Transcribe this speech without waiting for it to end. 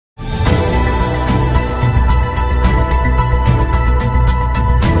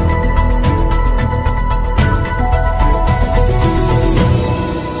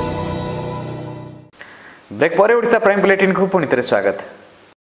Break पर Odisha prime bulletin को पुणी थे स्वागत।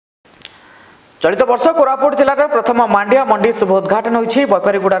 चलित वर्ष कोरापुट जिलार प्रथम मांडिया मंडी शुभ उद्घाटन होती।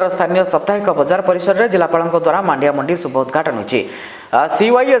 बैपारीगुड़ार स्थानीय साप्ताहिक बजार परिसर में जिलापाल द्वारा मांडिया मंडी शुभ उद्घाटन होती।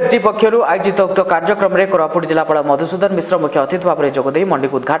 सीवाईएसडी पक्षर आयोजित उक्त कार्यक्रम में कोरापुट जिलापाल मधुसूदन मिश्र मुख्य अतिथि भाव में जोगदे मंडी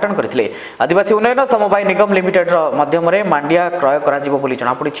को उद्घाटन करते। आदिवासी उन्नयन समवाय निगम लिमिटेड मध्यम मांडिया क्रय कर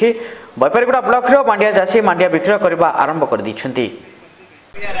जमापड़ी। बैपारीगुड़ा ब्लॉक मांडिया चाषी मांडिया विक्रय करने आरंभ कर दी।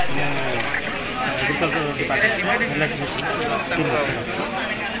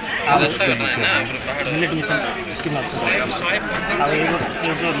 मिलेट मिशन स्कीम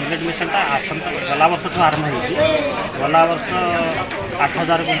जो मिलेट मिशन गला वर्ष आरंभ होती। गला वर्ष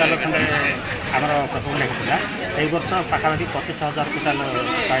 8,000 क्विंटाल खंडे आम प्रथम लेखा यही वर्ष पाखापाखि 25,000 क्विंटाल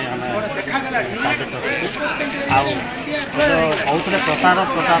टार्गेट रखी प्रसार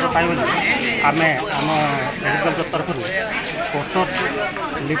आम एग्रीकल्चर तरफ पोस्टर्स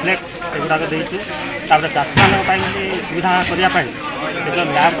लिफलेट्स एगुड़ाक देचु। चाषी मान सुविधा करने जो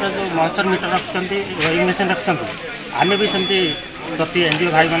लैब्रे जो मॉइस्चर मीटर रखिंट वेइंग मशीन रखिंट आम भी सेमती प्रति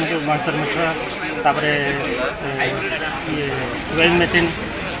एनजीओ भाई मान मॉइस्चर मीटर तापर वेइंग मशीन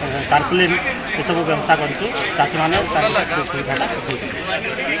टार्पुलिन ये सब व्यवस्था करूँ। चाषी मैंने सुविधा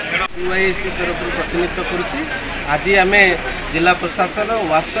सीवाईएसडी तरफ प्रतिनिधित्व करुच्ची। आज आम जिला प्रशासन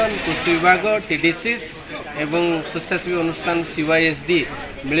वासन कृषि विभाग टीडीसी एवं स्वेच्छासेवी अनुष्ठान सीवाईएसडी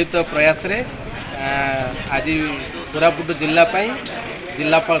मिलित प्रयास आज कोरापुट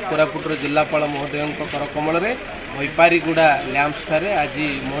जिलापाल कोरापुटर जिलापाल महोदय करकमल बैपारीगुड़ा लैंप्स ठारे आज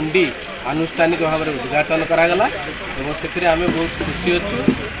मंडी आनुष्ठानिक भाव में उद्घाटन करागला और से आम बहुत खुशी अच्छु।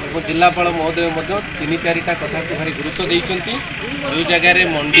 और जिलापाल महोदय 3-4टा कथा को भारी गुरुत्व देइचंती। जो जगह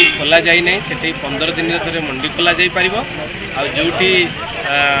मंडी खोल जाए ना से 15 दिन थे मंडी खोल जापर आउटी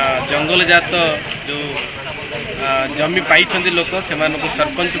जंगल जात जो जमी पाई लोक से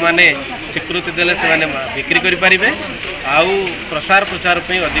सरपंच माने स्वीकृति देले से बिक्री करें आउ प्रसार प्रचार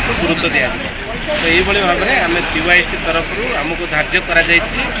अधिक गुरुत्व दिया। तो ये भाव में आम सीवाईएसडी तरफ आमको धार्य कर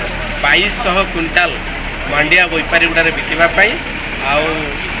 2200 क्विंटाल मांडिया बैपारीगुड़ा बिकवाई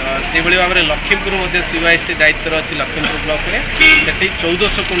से भाव में लखीमपुर सीवाईएसडी दायित्व अच्छी लखीमपुर ब्लॉक में से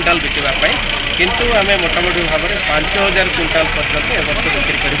 1400 क्विंटाल बिकवाई किंतु आम मोटामोटी भाव में 5,000 क्विंटाल पर्यटन ए वर्ष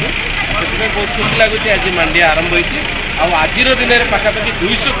बिक्री करूँ। से बहुत खुशी लगुच आज मांडिया आरंभ होती। आज दिन में पाखापाखि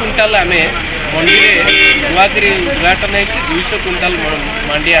 200 क्विंटाल आम मंडी में नुआकरी उद्घाटन होती। 200 क्विंटाल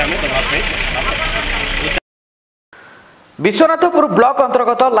मांडिया आम दवाई विश्वनाथपुर ब्लॉक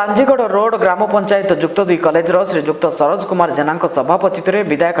अंतर्गत लांजीगढ़ रोड ग्राम पंचायत युक्त 2 कॉलेज श्रीजुक्त सरोज कुमार जेना सभापतित्व में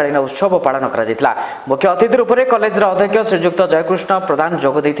विदायकालीन उत्सव पालन करा। मुख्य अतिथि रूप में कॉलेज अध्यक्ष श्रीजुक्त जयकृष्ण प्रधान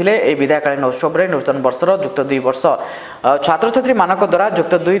जोग देते। विदायकालीन उत्सव में नूतन वर्षर युक्त 2 वर्ष छात्र छात्री मानक द्वारा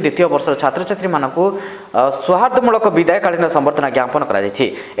युक्त 2 द्वितीय वर्ष छात्र छात्री मानक सौहार्दमूलक विदायकालीन संबर्धना ज्ञापन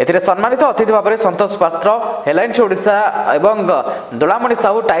कर सम्मानित अतिथि भाव में संतोष पात्र हेलाइन्स ओडिशा एवं दोलामणि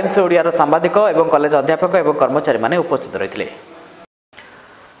साहू टाइम्स ओडिया सांबादिक एवं कॉलेज अध्यापक एवं कर्मचारी माने उपस्थित रही।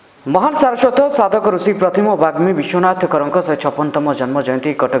 महान सारस्वत साधक ऋषि प्रतिम वाग्मी विश्वनाथ करंक 156तम जन्म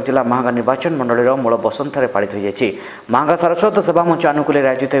जयंती कटक जिला महांगा निर्वाचन मंडल मूल बसंत पालित हो। महांगा सारस्वत सेवा मंच आनुकूल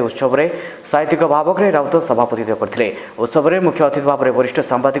आयोजित उत्सव में साहित्यिक भावग्रे राउत सभापतित्व करते। उत्सव में मुख्य अतिथि भाव में वरिष्ठ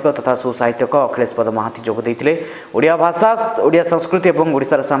सांबादिक तथा सुसाहित्यक अखिलेश पद महांती जोग देते। ओडिया भाषा ओडिया संस्कृति और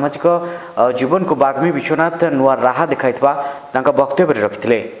ओडिशार सामाजिक जीवन को वाग्मी विश्वनाथ नुआ राह देखाइथिबा तांका वक्तव्य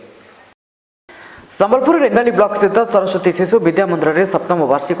रखिथिले। संबलपुर रेंगाली ब्लॉक स्थित सरस्वती शिशु विद्या मंदिर में 7म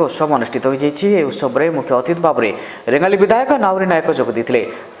वार्षिक उत्सव अनुष्ठित हो। उत्सव में मुख्य अतिथि भाव में रेंगाली विधायक नाउरी नायक जोग देते।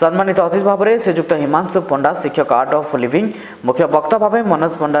 सम्मानित अतिथि भाव में श्रीजुक्त हिमांशु पंडा शिक्षक आर्ट ऑफ लिविंग मुख्य वक्ता भाव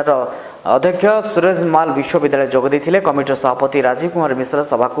मनोज पंडार अध्यक्ष सुरेश माल विश्वविद्यालय जोग देते। कमिटर सभापति राजीव कुमार मिश्र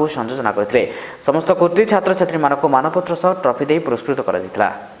सभा को संयोजना करते। समस्त कृति छात्र छात्री मानक मानपत्र सह ट्रॉफी दे पुरस्कृत कर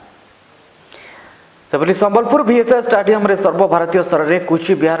सेपरी संबलपुर बीएसएस स्टाडियम रे सर्वभारतीय स्तर में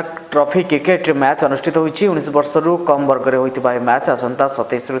कुची बिहार ट्रॉफी क्रिकेट मैच अनुष्ठित होती। 19 वर्ष कम वर्ग में होता मैच आसंता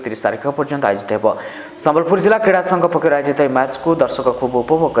 27 ରୁ 30 तारीख पर्यंत आयोजित हो। संबलपुर जिला क्रीड़ा संघ पक्ष आयोजित मैच को दर्शक खूब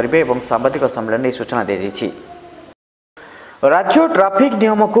उपभोग करेंगे और सांबादिक सम्मेलन में सूचना दी जाएगी। राज्य ट्राफिक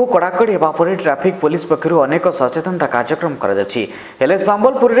नियम को कड़ाकड़ी होगा पर ट्राफिक पुलिस पक्षर अनेक सचेतनता कार्यक्रम कर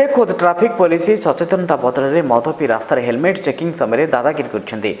संबलपुर में खुद ट्राफिक पुलिस सचेतनता बदल में मद पी रास्तार हेलमेट चेकिंग समय दादागिरी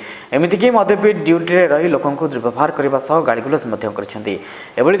करमतीक मद पी ड्यूटी में रही लोक दुर्व्यवहार करने गाड़ीगुलज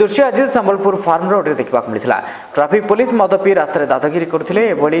कर दृश्य आज संबलपुर फार्म रोड में देखा मिलता। ट्राफिक पुलिस मद पी रास्तार दादागिरी करते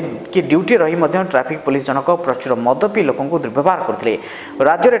कि ड्यूटी रही ट्राफिक पुलिस जनक प्रचुर मद पी लोक दुर्व्यवहार करते।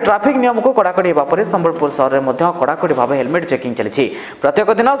 राज्य में ट्राफिक नियम को कड़ाकड़ी होगा पर संबलपुर सहर में कड़ाकड़ी भाव हेलमेट चेकिंग चली प्रत्येक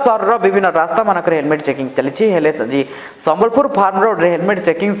दिन सहर विभिन्न रास्ता मानक हेलमेट चेकिंग चली आज संबलपुर फार्म रोड रे हेलमेट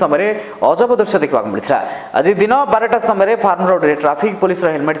चेकिंग समय अजब दृश्य देखा मिलता। आज दिन 12टा समय फार्म रोड रे ट्राफिक पुलिस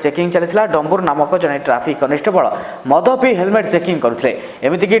हेलमेट चेकिंग चली डंबूर नामक जड़े ट्राफिक कनेस्टेबल मद P helmet checking करुले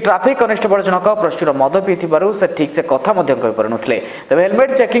एमतीक traffic constable जनक प्रचुर मद पी से ठीक से कथा पारे तेज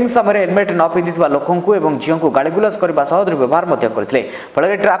हेलमेट चेकिंग समय हेलमेट न पिंधि लोक झील को गाड़ीगुलास करने दुर्व्यवहार करते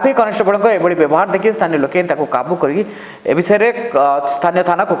फल ट्राफिक कनेस्टेबल एभली व्यवहार देखि स्थानीय लोके काबू कर विषय स्थानीय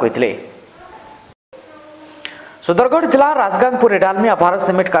थाना को कहते। सुंदरगढ़ जिला राजगांगपुर डालमिया भारत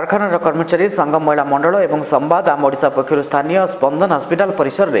सीमेंट कारखानार कर्मचारी संगम महिला मंडल और संवाद आम ओडिशा पक्षर स्थानीय स्पंदन हस्पिटाल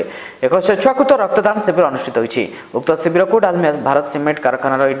परिसर में एक स्वेच्छाकृत रक्तदान शिविर अनुष्ठित होती। उक्त शिविर को डालमिया भारत सीमेंट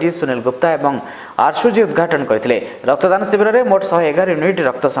कारखानार ईडी सुनील गुप्ता और आरसुजी उद्घाटन करते। रक्तदान शिविर में मोट 111 यूनिट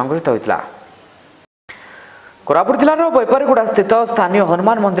रक्त संग्रहित होता। कोरापुट जिलार बैपारीगुड़ा स्थित स्थानीय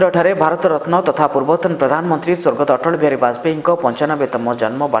हनुमान मंदिर ठारे भारत रत्न तथा पूर्वतन प्रधानमंत्री स्वर्गत अटल बिहारी वाजपेयी 95तम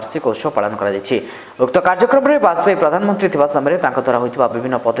जन्म वार्षिक उत्सव पालन कर उक्त कार्यक्रम में वाजपेयी प्रधानमंत्री थिबा समय द्वारा होता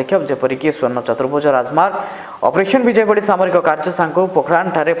विभिन्न पदक्षेप जेपरिक स्वर्ण चतुर्भुज राजमार्ग ऑपरेशन विजय भली सामरिक कार्य सांग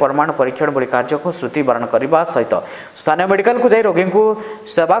पोखरान ठारे परमाणु परीक्षण भली कार्य को श्रुति बारण करने सहित स्थानीय मेडिकल को जाई रोगी को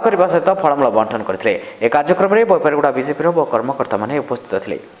सेवा करने सहित फलमूल बंटन करते। ए कार्यक्रम में बैपारीगुड़ा बीजेपी कर्मकर्ता माने उपस्थित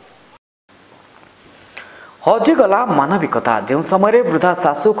थे। हजिगला मानविकता जो समय वृद्धा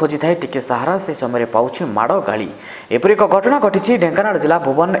सासू खोजी थाए टिके सहारा से समय पाउछि माड़ गाड़ी एपरि एक घटना घटी ढेंकानाल जिला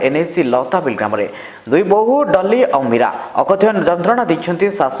भुवन एनएसी लताबिल ग्राम में दुई बहु डली और मीरा अकथ्य जंत्रणा देइछन्ति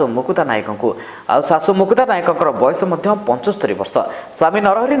सासू मुकुता नायक को आ सासू मुकुता नायक बयस 75 वर्ष स्वामी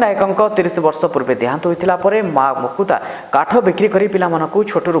नरहरी नायक 30 वर्ष पूर्व देहांत होइतिला परे मां मुकुता काठ बिक्री करी पिला मानकु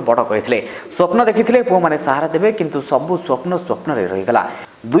छोटरू बड़ करथिले स्वप्न देखिथिले पुओ माने सहारा देबे किंतु सबु स्वप्न रे रहिगला।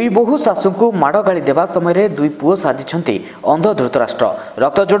 दुई बहु सासू को माड़ गाड़ी देवा समय दुई पुओ साजिछन्ति अंध धृतराष्ट्र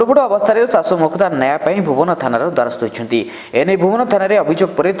रक्त जोड़बुड़ अवस्था सासू मुकुता न्याय भुवन थानार द्वारस्थ होइछन्ति। एने भुवन थाना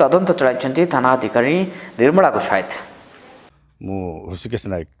अभियोग पर तदंत चलाइछन्ति थाना अधिकारी निर्मला गोसायत। मु ऋषिकेश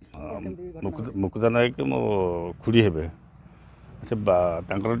नायक मुकुता नायक मो खुड़ी हेबे से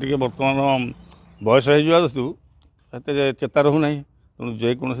टे बर्तमान बयस हो चेता रहू ना तेणु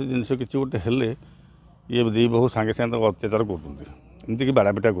जेकोसी जिन कि गोटे हेले ये दी बहु सागे सागे अत्याचार करमती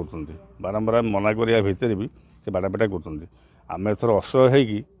बाड़ापिटा कर बारंबार मना करा भितर भी से बाड़ापिटा कर आम एथर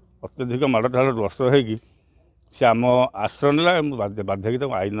असह्य अत्यधिक माड़ ढाल असह्य सी आम आश्रय ना बाध्य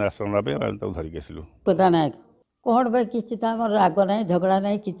आईन आश्रय ना धरिक आसलु। पता नायक कौन भाई किसी राग ना झगड़ा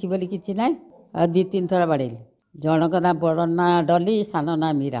ना कि बोली कि ना दी तीन थर बाड़े जनक ना बड़ ना डली सान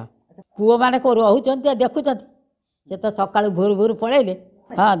ना मीरा पुओ मैंने रोच देखुं से तो सका भोर भोर पलैले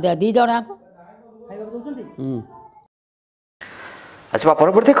हाँ दी जन आसवा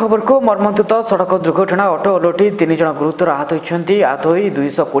परवर्ती खबर को मर्मन्तुत सड़क दुर्घटना ऑटो ओलटी 3 जन गुरुतर आहत होती। आहत हो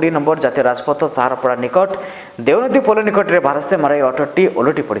 220 नंबर जातीय राजपथ साहारपड़ा निकट देवनदी पोल निकट में भारत से मराई ऑटोटी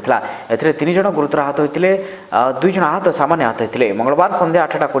ओलटी पड़ा। एथिरे 3 जन गुरुतर आहत होते 2 जन आहत सामान्य आहत होते। मंगलवार संध्या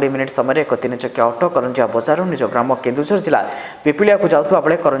 8:20 समय एक 3 चकिया ऑटो करंजिया बजार निज ग्राम केन्दुझर जिला पिपिलिया को जाऊा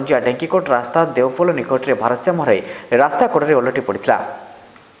बेले करंजिया ढेंकीकोट रास्ता देवपोल निकट में भारत से मराई रास्ता कड़े ओलटी पड़ा।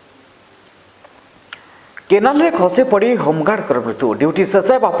 केनाल रे खसे पड़ी होमगार्ड मृत्यु ड्यूटी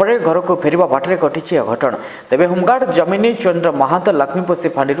शेष होगा घर को फेरवा बाटर घटी अघटन। तेज होमगार्ड जमिनी चंद्र महांत लक्ष्मीपोषी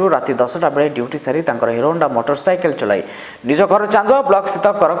फांडी राति 10टा बेले ड्यूटी सारी हिरोंडा मोटरसाइकेल चलाई निज घर चांदुआ ब्लॉक स्थित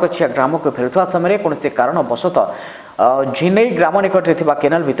करकछिया ग्राम को फेरुवा समय कौन कारणवशत झिनै ग्राम निकट में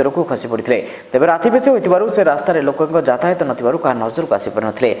केनाल भीतर को खसी पड़ते। तेज राति बेसी हो से रास्तार लोक यातायात नथिबारु का नजर को आसीपार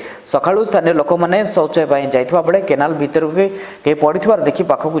नथिले। सकाळु स्थानीय लोक मैंने शौचालय जाइथिबा बेले केनाल भीतर के पड़िथिबार देखि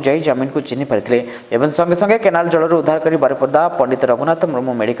पाखकु जाई जमीन को चिन्हि पारिथिले एवं संगे संगे केनाल जलर उद्धार कर बारिपदा पंडित रघुनाथ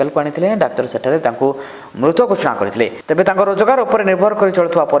मुर्मू मेडिकल को आनिथिले। डाक्तर सेठारे तांको मृत घोषणा करथिले। तेबे तांको रोजगार उपर निर्भर कर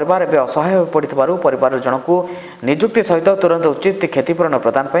चलुवा परिवार एबे असहाय हो पड़िथिबारु परिवार जनकु नियुक्ति सहित तुरंत उचित क्षतिपूरण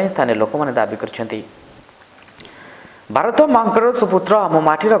प्रदान पई स्थानीय लोक माने दाबी करछन्ति। भारत मांकर सुपुत्र आम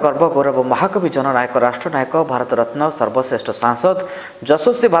माटीर गर्व गौरव महाकवि जननायक राष्ट्रनायक भारत रत्न सर्वश्रेष्ठ सांसद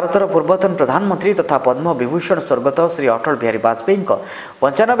यशस्वी भारतर पूर्वतन प्रधानमंत्री तथा पद्म विभूषण स्वर्गत श्री अटल बिहारी वाजपेयी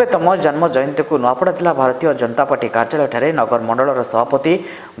 95तम जन्म जयंती को नुआपड़ा जिला भारतीय जनता पार्टी कार्यालय ठारे नगर मंडल सभापति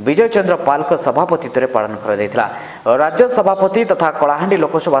विजय चंद्र पाल सभापतित्व में पालन कर राज्य सभापति तथा कलाहांडी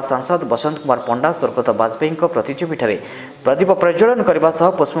लोकसभा सांसद बसंत कुमार पंडा स्वर्गत वाजपेयी प्रतिच्छवि ठारे प्रदीप प्रज्वलन करने सह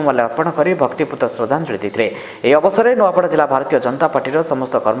पुष्पमाल्य अर्पण कर भक्तिपूत श्रद्धांजलि देते। यह अवसर में नुआपड़ा जिला भारतीय जनता पार्टी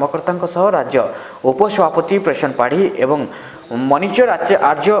समस्त कर्मकर्ता सह राज्य उपसभापति प्रसन्न पाढ़ी एवं मनीचर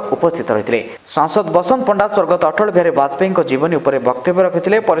आर्य उपस्थित रही। सांसद बसंत पंडा स्वर्गत अटल बिहारी वाजपेयी जीवनी उपर वक्तव्य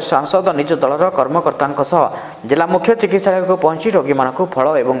रखिते पर सांसद निज दलर कर्मकर्ता सह जिला मुख्य चिकित्सालय को पहुंची रोगी मानक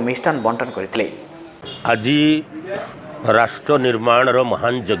फल एवं मिष्टान बंटन करते। आज राष्ट्र निर्माण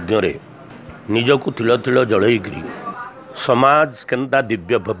महान यज्ञ निजक तिल तिल जलैक समाज केनता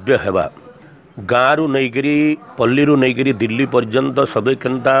दिव्य भव्य हेबा गाँव नहींकरी पल्ली नहींकरी दिल्ली पर्यंत सबे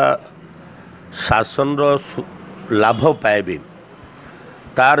केनता शासन लाभ पाए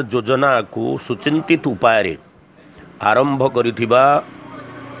तार योजना को सुचिंतित उपाय आरंभ करिथिबा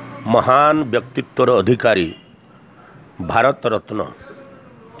महान व्यक्तित्वर अधिकारी भारत रत्न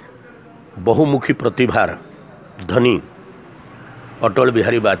बहुमुखी प्रतिभार धनी अटल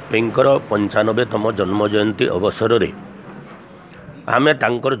बिहारी वाजपेयी 95तम जन्म जयंती अवसर रे आमे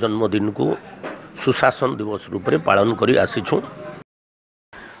तांकर जन्मदिन को सुशासन दिवस रूप में पालन करी आसीछुं।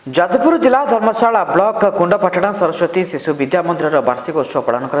 जाजपुर जिला धर्मशाला ब्लॉक कुंडपाटଣା सरस्वती शिशु विद्या मंदिर वार्षिक उत्सव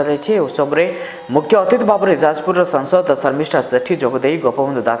पालन उत्सव में मुख्य अतिथि भाव में जाजपुर सांसद शर्मिष्ठा सेठी जोगदे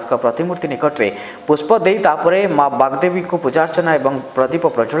गोपबंधु दास प्रतिमूर्ति निकट में पुष्प दे तापर माँ बागदेवी को पूजार्चना और प्रदीप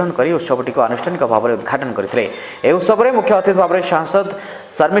प्रज्वलन कर उत्सवटी को आनुष्ठानिक भाव में उद्घाटन करते। उत्सव में मुख्य अतिथि भाव में सांसद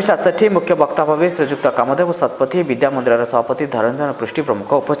शर्मिष्ठा सेठी मुख्य वक्ता भाव श्रीजुक्त कामदेव शतपथी विद्या मंदिर सभापति धरेन्द्र पृष्टि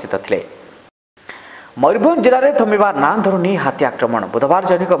प्रमुख उपस्थित थे। मयूरभंज जिले में थमिबार ना धरुनी हाथी आक्रमण बुधवार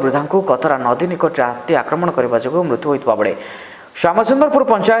जैनिक वृद्धा को कतरा नदी निकट हाथी आक्रमण करने जो मृत्यु होता बेले श्यामसुंदरपुर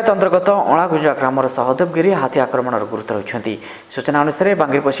पंचायत अंतर्गत अणागुंजा ग्रामर सहदेवगिरी हाथी आक्रमण गुरुतर होती। सूचना अनुसार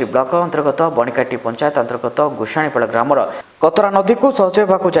बांगीरपोशी ब्लॉक अंतर्गत बणिकाटी पंचायत अंतर्गत गुशाणीपाड़ ग्रामर कतरा नदी को सहज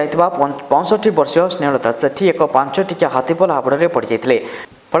होगा जाइथिबा 65 वर्षीय स्नेहलता सेठी एक 5 टिकिया हाथीपल हाबड़े पड़ जाते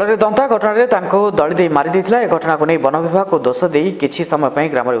फल दंता घटन दली दे मारी घटना को नहीं वन विभाग को दोष दे किसी समय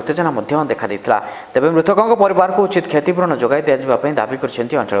ग्राम में उत्तेजना देखा तेज मृतकों परिवार को उचित क्षतिपूरण जोगाई दिजापी दाबी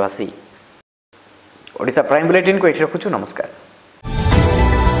कर अंचलवासी। ओडिशा प्राइम बुलेटिन को ये रखुछु। नमस्कार।